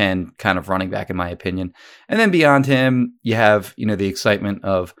 5 to 10 kind of running back, in my opinion. And then beyond him, you have, the excitement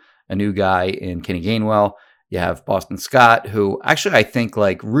of a new guy in Kenny Gainwell. You have Boston Scott, who actually I think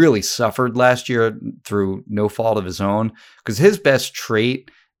like really suffered last year through no fault of his own, because his best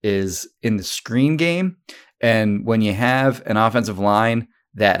trait is in the screen game. And when you have an offensive line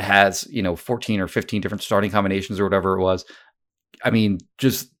that has, 14 or 15 different starting combinations or whatever it was, I mean,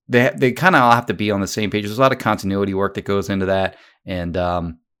 just they kind of all have to be on the same page. There's a lot of continuity work that goes into that, and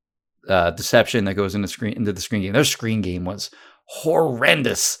deception that goes into the screen game. Their screen game was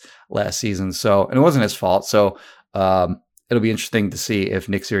horrendous last season, and it wasn't his fault. So it'll be interesting to see if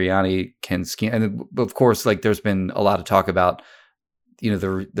Nick Sirianni can scheme. And of course, like, there's been a lot of talk about,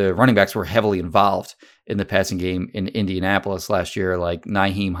 the running backs were heavily involved in the passing game in Indianapolis last year, like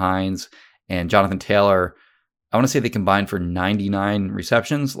Nyheim Hines and Jonathan Taylor. I want to say they combined for 99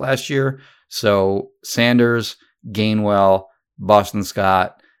 receptions last year. So Sanders, Gainwell, Boston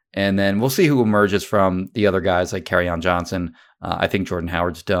Scott, and then we'll see who emerges from the other guys like Kerryon Johnson. I think Jordan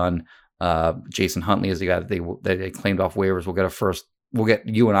Howard's done. Jason Huntley is the guy that they claimed off waivers.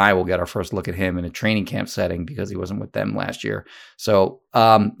 You and I will get our first look at him in a training camp setting because he wasn't with them last year. So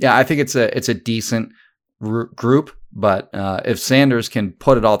I think it's a decent group. But if Sanders can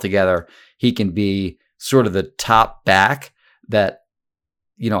put it all together, he can be sort of the top back that,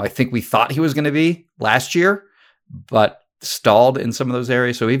 I think we thought he was going to be last year, but stalled in some of those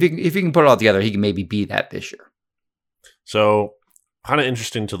areas. So if he can put it all together, he can maybe be that this year. So kind of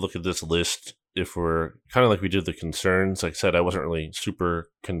interesting to look at this list. If we're kind of like we did the concerns, like I said, I wasn't really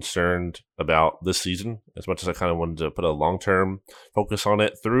super concerned about this season as much as I kind of wanted to put a long-term focus on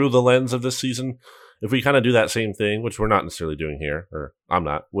it through the lens of this season. If we kind of do that same thing, which we're not necessarily doing here, or I'm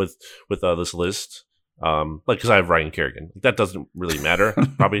not with this list, because I have Ryan Kerrigan, that doesn't really matter,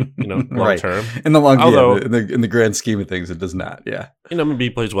 probably, long right. term. In the long, although in the grand scheme of things, it does not. Yeah, maybe he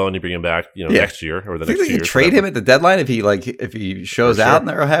plays well and you bring him back, next year or the next 2 years. Trade him at the deadline if he shows out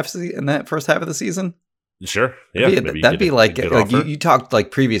in that first half of the season. Sure, yeah, that'd be like you talked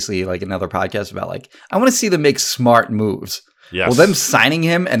like previously, like in another podcast about like I want to see them make smart moves. Yes. Well, them signing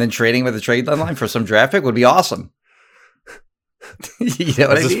him and then trading him at the trade deadline for some draft pick would be awesome. It's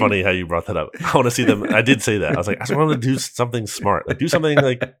just funny how you brought that up. I want to see them. I did say that. I was like, I just want to do something smart, like do something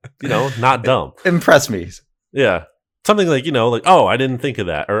like not dumb. Impress me. Yeah, something like oh, I didn't think of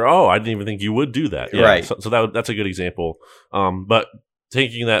that, or oh, I didn't even think you would do that. Yeah. Right. So that's a good example. But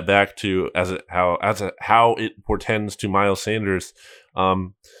taking that back to how it portends to Miles Sanders,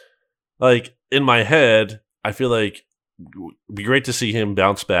 like in my head, I feel like it'd be great to see him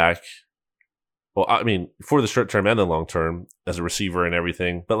bounce back. Well, I mean, for the short term and the long term as a receiver and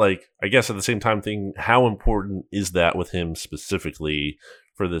everything. But like, I guess at the same time, thinking how important is that with him specifically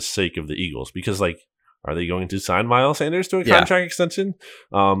for the sake of the Eagles? Because like, are they going to sign Miles Sanders to a contract extension?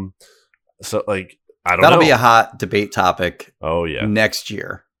 So like, I don't know. That'll be a hot debate topic. Oh yeah, next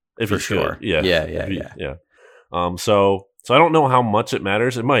year if for sure. Yeah. So I don't know how much it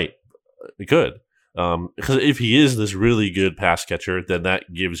matters. It could. Because if he is this really good pass catcher, then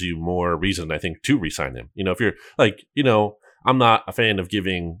that gives you more reason, I think, to re-sign him. If you're like, I'm not a fan of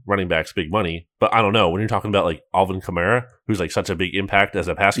giving running backs big money, but I don't know, when you're talking about like Alvin Kamara, who's like such a big impact as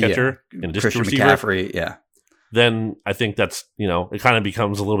a pass catcher and just Christian receiver, McCaffrey, then I think that's, it kind of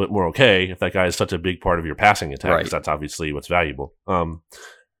becomes a little bit more okay if that guy is such a big part of your passing attack, because that's obviously what's valuable.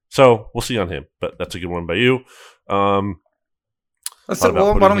 So we'll see on him, but that's a good one by you. Why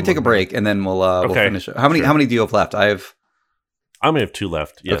don't we take a break and then we'll finish it. How many do you have left? I only have 2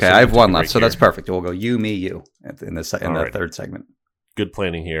 left. Yeah, okay, so I have 1 left, so that's perfect. We'll go you, me, you in the third segment. Good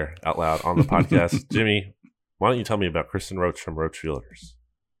planning here out loud on the podcast. Jimmy, why don't you tell me about Kristen Roach from Roach Realtors?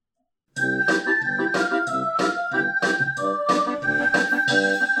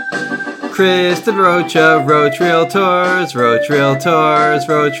 Kristen Roach of Roach Realtors, Roach Realtors,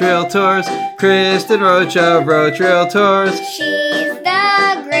 Roach Realtors. Kristen Roach of Roach Realtors. She's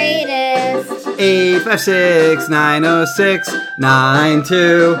the greatest.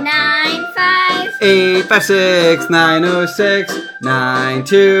 856-906-9295.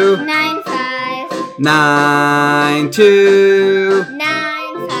 856-906-9295. 9295.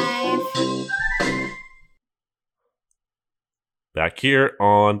 Back here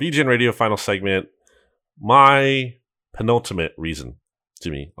on BGN Radio, final segment. My penultimate reason,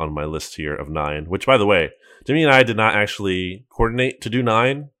 Jimmy, on my list here of 9, which, by the way, Jimmy and I did not actually coordinate to do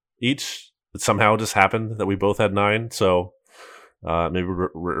 9 each. It somehow just happened that we both had 9. So maybe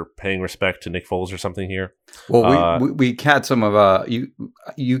we're paying respect to Nick Foles or something here. Well, we had some of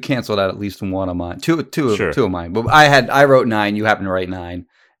you canceled out at least one of mine, two of mine. But I wrote 9. You happened to write 9,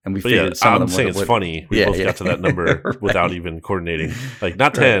 and we figured some of them. I'm saying it's funny. We both got to that number right. Without even coordinating. Like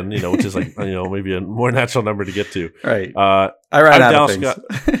not 10, which is like maybe a more natural number to get to. Right. I ran out of things.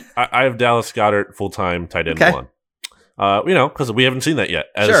 I have Dallas Goedert full-time tight end 1. Because we haven't seen that yet.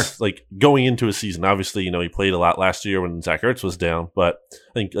 Like going into a season, obviously, he played a lot last year when Zach Ertz was down. But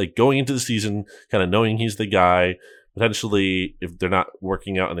I think like going into the season, kind of knowing he's the guy, potentially if they're not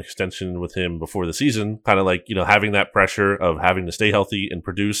working out an extension with him before the season, kind of like having that pressure of having to stay healthy and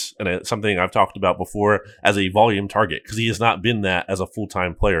produce, and it's something I've talked about before as a volume target because he has not been that as a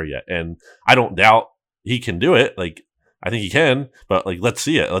full-time player yet, and I don't doubt he can do it. Like I think he can, but like let's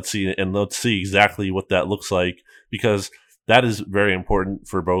see it. Let's see exactly what that looks like. Because that is very important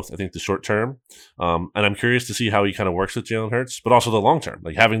for both, I think, the short term. And I'm curious to see how he kind of works with Jalen Hurts, but also the long term.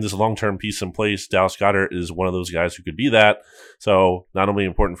 Like having this long term piece in place, Dallas Goedert is one of those guys who could be that. So not only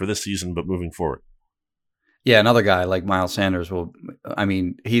important for this season, but moving forward. Yeah, another guy like Miles Sanders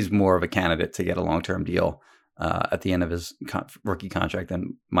he's more of a candidate to get a long term deal at the end of his rookie contract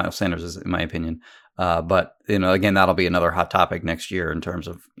than Miles Sanders is, in my opinion. But again, that'll be another hot topic next year in terms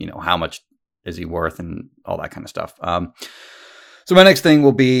of how much is he worth and all that kind of stuff. So my next thing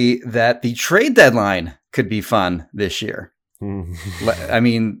will be that the trade deadline could be fun this year. I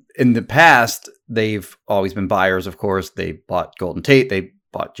mean, in the past, they've always been buyers, of course. They bought Golden Tate. They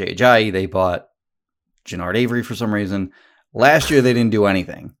bought Jay Ajayi. They bought Jannard Avery for some reason. Last year, they didn't do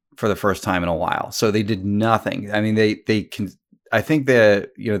anything for the first time in a while. So they did nothing. I mean, they can. I think Zach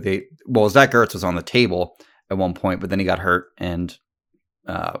Ertz was on the table at one point, but then he got hurt and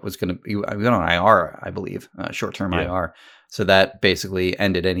was on IR, I believe, short-term IR. So that basically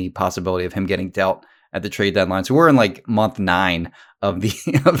ended any possibility of him getting dealt at the trade deadline. So we're in like month 9 of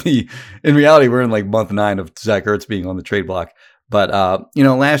the in reality, we're in like month 9 of Zach Ertz being on the trade block. But,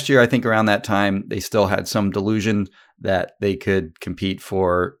 last year, I think around that time, they still had some delusion that they could compete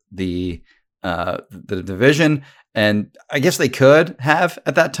for the division. And I guess they could have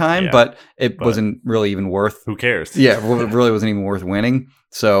at that time, but it wasn't really even worth. Who cares? Yeah, it really wasn't even worth winning.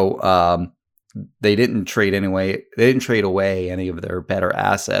 So they didn't trade anyway. They didn't trade away any of their better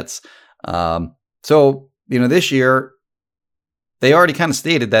assets. So this year they already kind of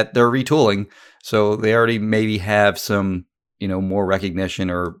stated that they're retooling. So they already maybe have some more recognition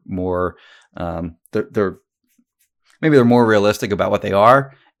or more. They're more realistic about what they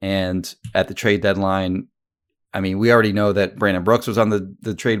are. And at the trade deadline, I mean, we already know that Brandon Brooks was on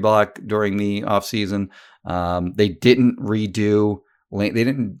the trade block during the offseason. They didn't redo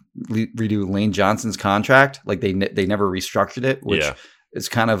Lane Johnson's contract. Like they never restructured it, which is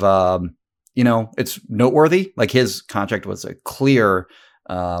kind of it's noteworthy. Like his contract was a clear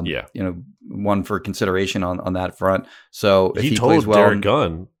one for consideration on that front. So if he told plays well, Derek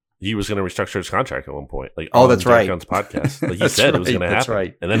Gunn he was going to restructure his contract at one point. Like, that's right. Gunn's podcast, like he said, it was going to happen, that's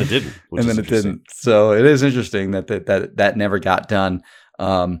right. And then it didn't. And then it didn't. So it is interesting that never got done.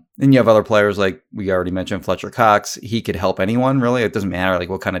 And you have other players like we already mentioned, Fletcher Cox. He could help anyone really. It doesn't matter like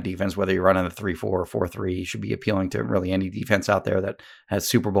what kind of defense, whether you're running a 3-4 or 4-3. He should be appealing to really any defense out there that has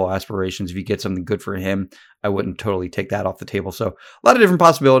Super Bowl aspirations. If you get something good for him, I wouldn't totally take that off the table. So a lot of different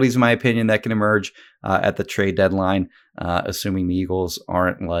possibilities, in my opinion, that can emerge at the trade deadline, assuming the Eagles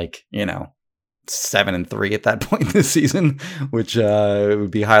aren't 7-3 at that point this season, which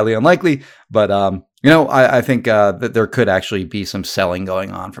would be highly unlikely. But I think that there could actually be some selling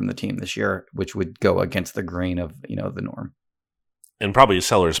going on from the team this year, which would go against the grain of the norm, and probably a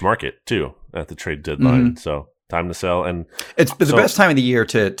seller's market too at the trade deadline. Mm-hmm. So time to sell, and it's the best time of the year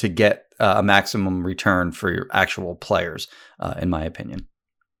to get a maximum return for your actual players, in my opinion.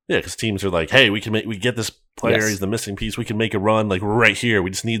 Yeah, because teams are like, hey, we get this player, yes. He's the missing piece. We can make a run. Like we're right here.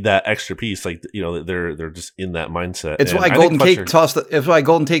 We just need that extra piece. Like they're just in that mindset. It's why Golden Tate cost. It's why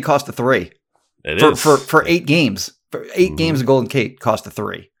Golden Tate cost a 3. It is for 8 games. For 8 games, Golden Tate cost a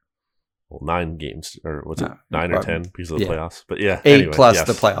 3. 9 games, or what's it, 9 or 10 because of the playoffs. But yeah, 8 anyway, plus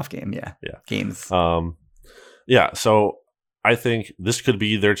the playoff game. Yeah. Games. So I think this could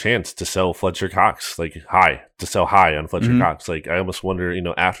be their chance to sell Fletcher Cox, like high on Fletcher Cox. Like I almost wonder,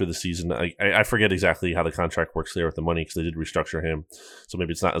 after the season, I forget exactly how the contract works there with the money because they did restructure him, so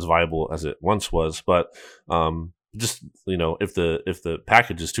maybe it's not as viable as it once was. But just if the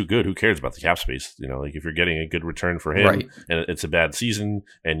package is too good, who cares about the cap space? Like if you're getting a good return for him, right, and it's a bad season,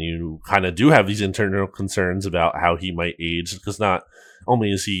 and you kind of do have these internal concerns about how he might age, because not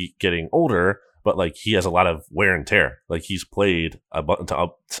only is he getting older, but like he has a lot of wear and tear. Like he's played a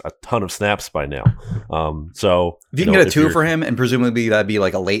ton of snaps by now. So if you can get a 2 for him, and presumably that'd be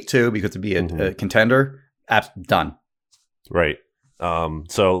like a late 2 because it'd be a contender, done. Right.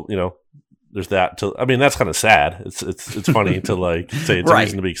 So there's that. That's kind of sad. It's funny to like say it's a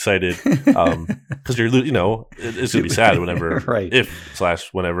reason to be excited because you're it's gonna be sad whenever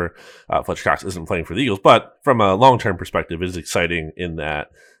whenever Fletcher Cox isn't playing for the Eagles. But from a long term perspective, it is exciting in that.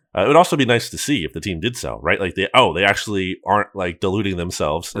 It would also be nice to see if the team did sell, right? Like they actually aren't like deluding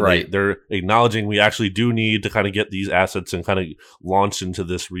themselves. And right. They're acknowledging we actually do need to kind of get these assets and kind of launch into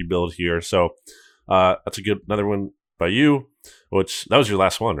this rebuild here. So that's another one by you, which that was your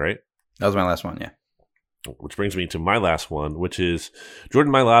last one, right? That was my last one, yeah. Which brings me to my last one, which is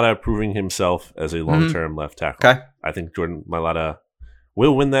Jordan Mailata proving himself as a long-term left tackle. Okay. I think Jordan Mailata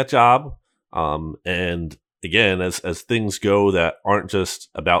will win that job. And again, as things go that aren't just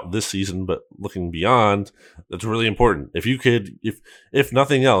about this season, but looking beyond, that's really important. If you could, if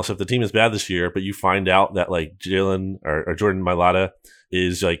nothing else, if the team is bad this year, but you find out that like Jalen or Jordan Mailata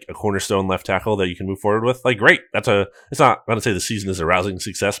is like a cornerstone left tackle that you can move forward with, like great. It's not going to say the season is a rousing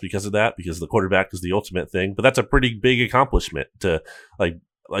success because of that, because the quarterback is the ultimate thing, but that's a pretty big accomplishment to like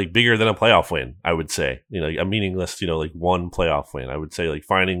bigger than a playoff win, I would say. A meaningless, like one playoff win. I would say like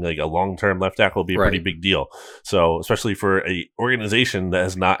finding like a long-term left tackle would be a pretty big deal. So especially for a organization that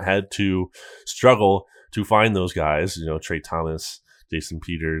has not had to struggle to find those guys, Trey Thomas, Jason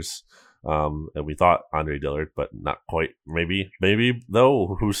Peters, and we thought Andre Dillard, but not quite. Maybe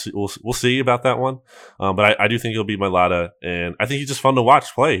though. We'll see about that one. But I do think it'll be Mailata, and I think he's just fun to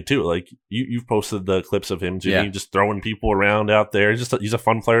watch play too. Like you've posted the clips of him, Jimmy, just throwing people around out there. He's a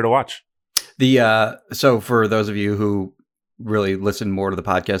fun player to watch. So for those of you who really listen more to the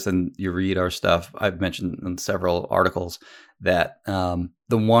podcast than you read our stuff, I've mentioned in several articles that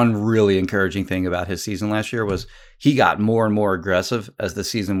the one really encouraging thing about his season last year was he got more and more aggressive as the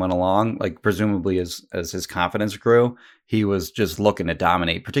season went along. Like presumably as his confidence grew, he was just looking to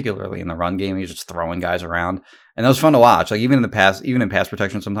dominate, particularly in the run game. He was just throwing guys around, and that was fun to watch. Like even in pass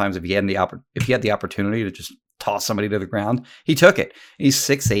protection, sometimes if he had the opportunity to just toss somebody to the ground, he took it. He's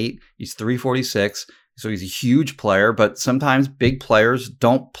 6'8", he's 346. So he's a huge player, but sometimes big players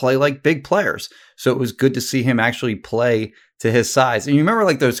don't play like big players. So it was good to see him actually play to his size. And you remember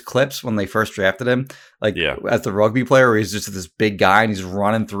like those clips when they first drafted him, like as the rugby player, where he's just this big guy and he's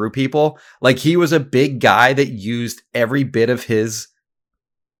running through people. Like he was a big guy that used every bit of his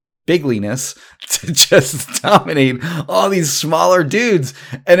bigliness to just dominate all these smaller dudes.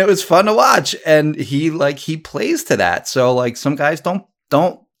 And it was fun to watch. And he plays to that. So like some guys don't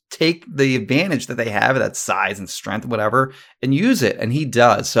take the advantage that they have, that size and strength, whatever, and use it. And he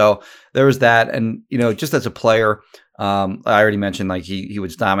does. So there was that. And, just as a player, I already mentioned, like he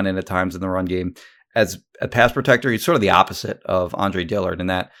was dominant at times in the run game. As a pass protector, he's sort of the opposite of Andre Dillard, in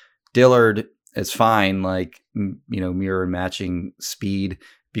that Dillard is fine, like, mirror and matching speed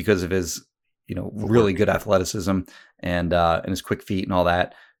because of his, really good athleticism and his quick feet and all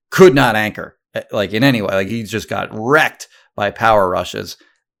that. Could not anchor like in any way. Like he just got wrecked by power rushes.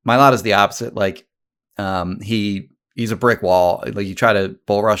 Mailata's the opposite. Like, he's a brick wall. Like you try to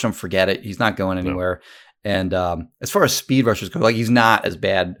bull rush him, forget it. He's not going anywhere. And as far as speed rushers go, like he's not as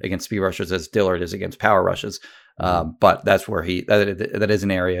bad against speed rushers as Dillard is against power rushes. But that's where that is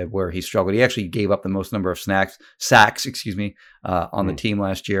an area where he struggled. He actually gave up the most number of sacks, on the team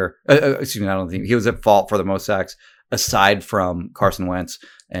last year. I don't think he was at fault for the most sacks aside from Carson Wentz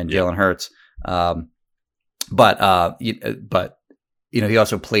and Jalen Hurts. But he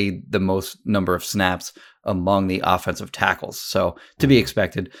also played the most number of snaps among the offensive tackles. So to be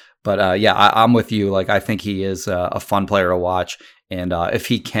expected. But I'm with you. Like, I think he is a fun player to watch. And if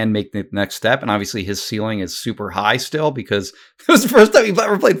he can make the next step, and obviously his ceiling is super high still because it was the first time he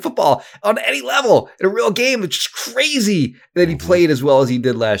ever played football on any level in a real game. It's just crazy that he played as well as he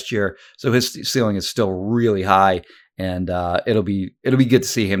did last year. So his ceiling is still really high. And it'll be good to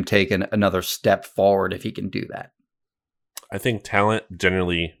see him take another step forward if he can do that. I think talent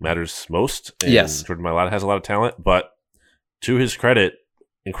generally matters most. And yes. Jordan Mailata has a lot of talent, but to his credit,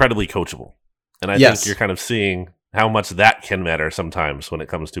 incredibly coachable. And I think you're kind of seeing how much that can matter sometimes when it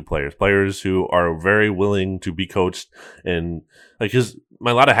comes to players who are very willing to be coached. And like, because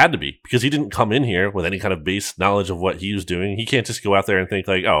Mailata had to be, because he didn't come in here with any kind of base knowledge of what he was doing. He can't just go out there and think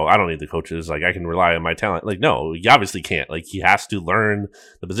like, oh, I don't need the coaches. Like, I can rely on my talent. Like, no, he obviously can't. Like, he has to learn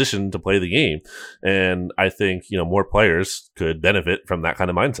the position to play the game. And I think, more players could benefit from that kind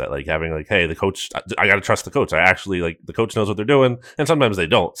of mindset. Like having like, hey, the coach, I got to trust the coach. I actually like the coach knows what they're doing. And sometimes they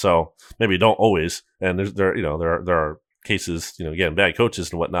don't. So maybe don't always. And there are cases, again, bad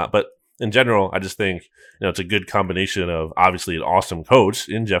coaches and whatnot. But in general, I just think, it's a good combination of obviously an awesome coach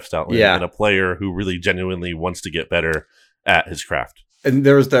in Jeff Stoutland and a player who really genuinely wants to get better at his craft. And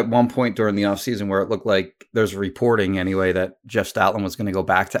there was that one point during the offseason where it looked like there's reporting anyway that Jeff Stoutland was going to go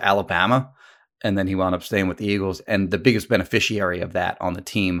back to Alabama, and then he wound up staying with the Eagles. And the biggest beneficiary of that on the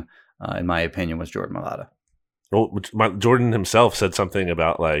team, in my opinion, was Jordan Mailata. Well, Jordan himself said something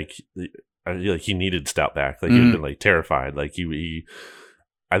about like he needed Stout back. Like he had been like terrified. Like he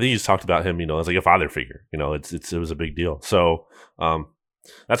I think he's talked about him, as like a father figure. It was a big deal. So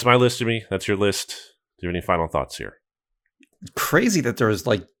that's my list, Jimmy. That's your list. Do you have any final thoughts here? Crazy that there's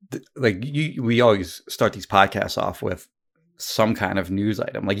we always start these podcasts off with some kind of news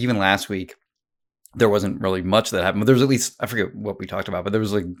item. Like even last week, there wasn't really much that happened. But there was at least, I forget what we talked about, but there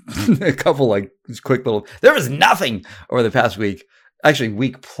was like a couple like quick little. There was nothing over the past week. Actually,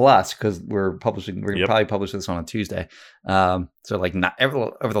 week plus, because we're going to probably publish this on a Tuesday. So like not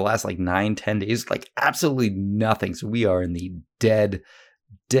over the last like 9-10 days, like absolutely nothing. So we are in the dead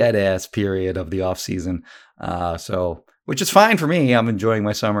ass period of the off season. So which is fine for me. I'm enjoying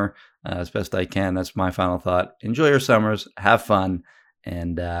my summer as best I can. That's my final thought. Enjoy your summers, have fun,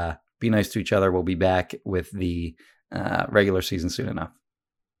 and be nice to each other. We'll be back with the regular season soon enough.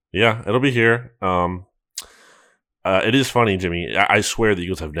 Yeah, it'll be here. It is funny, Jimmy. I swear the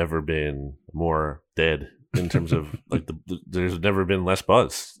Eagles have never been more dead in terms of like there's never been less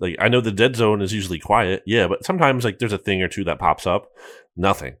buzz. Like I know the dead zone is usually quiet, yeah, but sometimes like there's a thing or two that pops up.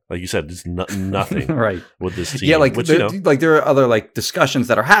 Nothing, like you said, just nothing right with this team. Yeah, like like there are other like discussions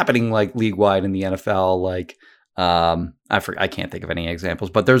that are happening like league wide in the NFL. Like I can't think of any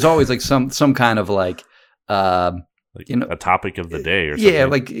examples, but there's always like some kind of like. A topic of the day or something. Yeah,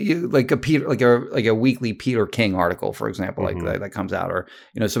 like a weekly Peter King article, for example, like that comes out, or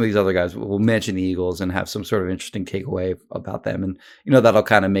some of these other guys will mention the Eagles and have some sort of interesting takeaway about them, and that'll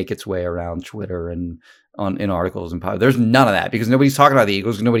kind of make its way around Twitter and in articles and there's none of that because nobody's talking about the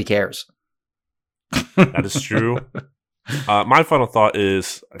Eagles because nobody cares. That is true. My final thought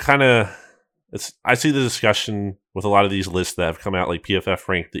is I see the discussion with a lot of these lists that have come out, like PFF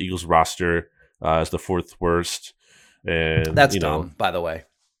ranked the Eagles roster as the 4th worst. And that's dumb, by the way.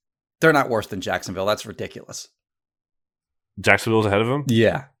 They're not worse than Jacksonville. That's ridiculous. Jacksonville's ahead of them?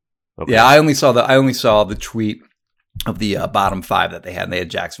 Yeah. Okay. Yeah, I only saw the tweet of the bottom 5 that they had, and they had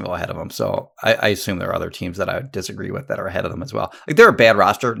Jacksonville ahead of them. So I assume there are other teams that I would disagree with that are ahead of them as well. Like they're a bad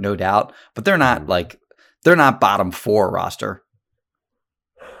roster, no doubt, but they're not bottom 4 roster.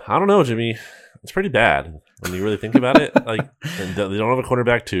 I don't know, Jimmy. It's pretty bad when you really think about it. Like they don't have a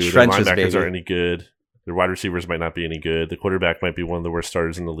quarterback too. Trenches, their linebackers baby. aren't any good. Their wide receivers might not be any good. The quarterback might be one of the worst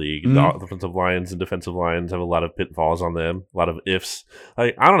starters in the league. The offensive lines and defensive lines have a lot of pitfalls on them, a lot of ifs.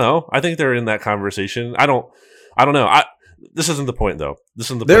 I don't know. I think they're in that conversation. I don't know. This isn't the point, though.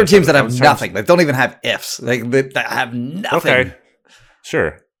 There are teams that have nothing. They don't even have ifs. They have nothing. Okay,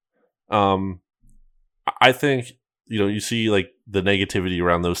 sure. I think you see like the negativity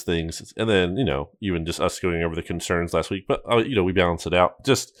around those things, and then even just us going over the concerns last week. But we balance it out.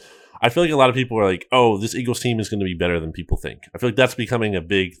 I feel like a lot of people are like, oh, this Eagles team is going to be better than people think. I feel like that's becoming a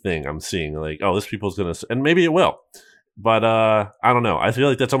big thing I'm seeing. Like, oh, this people's going to... And maybe it will. But I don't know. I feel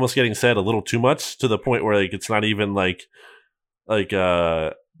like that's almost getting said a little too much to the point where like it's not even like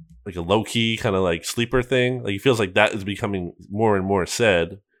a low-key kind of like sleeper thing. Like it feels like that is becoming more and more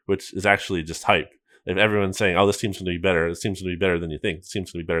said, which is actually just hype. If everyone's saying, oh, this team's going to be better. This team's going to be better than you think. This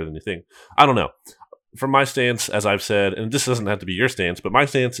team's going to be better than you think. I don't know. From my stance, as I've said, and this doesn't have to be your stance, but my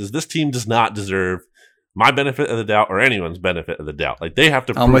stance is this team does not deserve my benefit of the doubt or anyone's benefit of the doubt. Like they have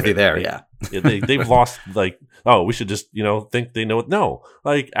to prove I'm with you it. there, yeah. They've lost like, oh, we should just, think they know it. No.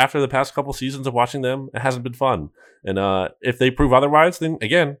 Like after the past couple seasons of watching them, it hasn't been fun. And if they prove otherwise, then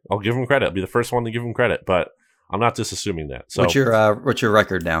again, I'll give them credit. I'll be the first one to give them credit, but I'm not just assuming that. So what's your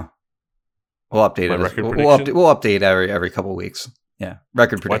record now? We'll update it. We'll update every couple of weeks. Yeah,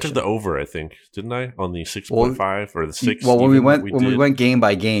 record prediction. I took the over, I think, didn't I, on the 6.5 or the 6? Well, when we went game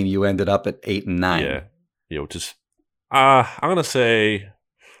by game, you ended up at 8 and 9. Yeah, which is I'm gonna say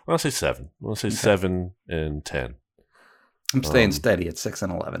 7. I'm gonna say 7 and 10. I'm staying steady at 6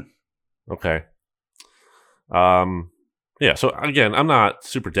 and 11. Okay. Yeah. So again, I'm not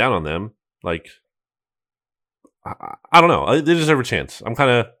super down on them. Like, I don't know. They deserve a chance. I'm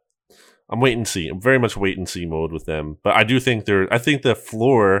wait and see. I'm very much wait and see mode with them. But I do think I think the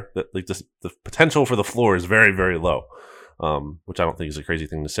floor, the potential for the floor is very, very low. Which I don't think is a crazy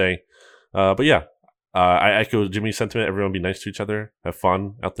thing to say. But yeah, I echo Jimmy's sentiment. Everyone be nice to each other. Have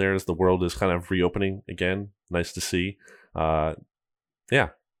fun out there as the world is kind of reopening again. Nice to see. Yeah.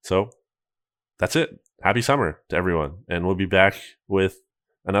 So that's it. Happy summer to everyone. And we'll be back with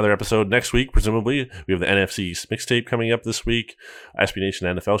another episode next week, presumably. We have the NFC mixtape coming up this week. SB Nation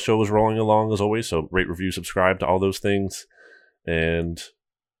NFL show is rolling along as always. So rate, review, subscribe to all those things. And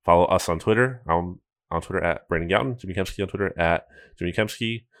follow us on Twitter. I'm on Twitter at Brandon Gouton. Jimmy Kempski on Twitter at Jimmy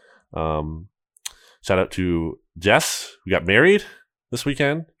Kempski. Shout out to Jess, who got married this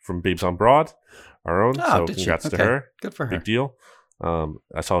weekend from Babes on Broad, our own. So congrats to her. Good for her. Big deal.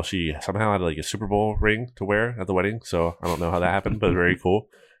 I saw she somehow had like a Super Bowl ring to wear at the wedding, so I don't know how that happened, but very cool.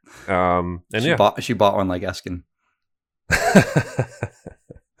 And she bought one like Eskin.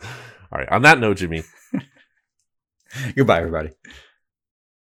 All right. On that note, Jimmy. Goodbye, everybody.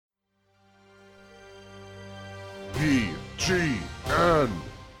 BGN.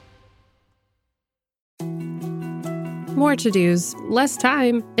 More to-dos, less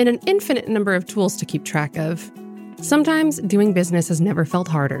time, and an infinite number of tools to keep track of. Sometimes doing business has never felt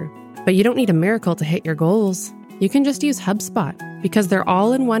harder, but you don't need a miracle to hit your goals. You can just use HubSpot, because their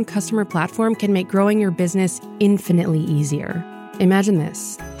all-in-one customer platform can make growing your business infinitely easier. Imagine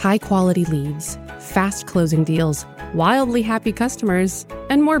this: high-quality leads, fast closing deals, wildly happy customers,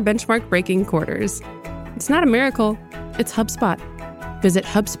 and more benchmark-breaking quarters. It's not a miracle, it's HubSpot. Visit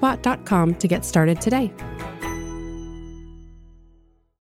HubSpot.com to get started today.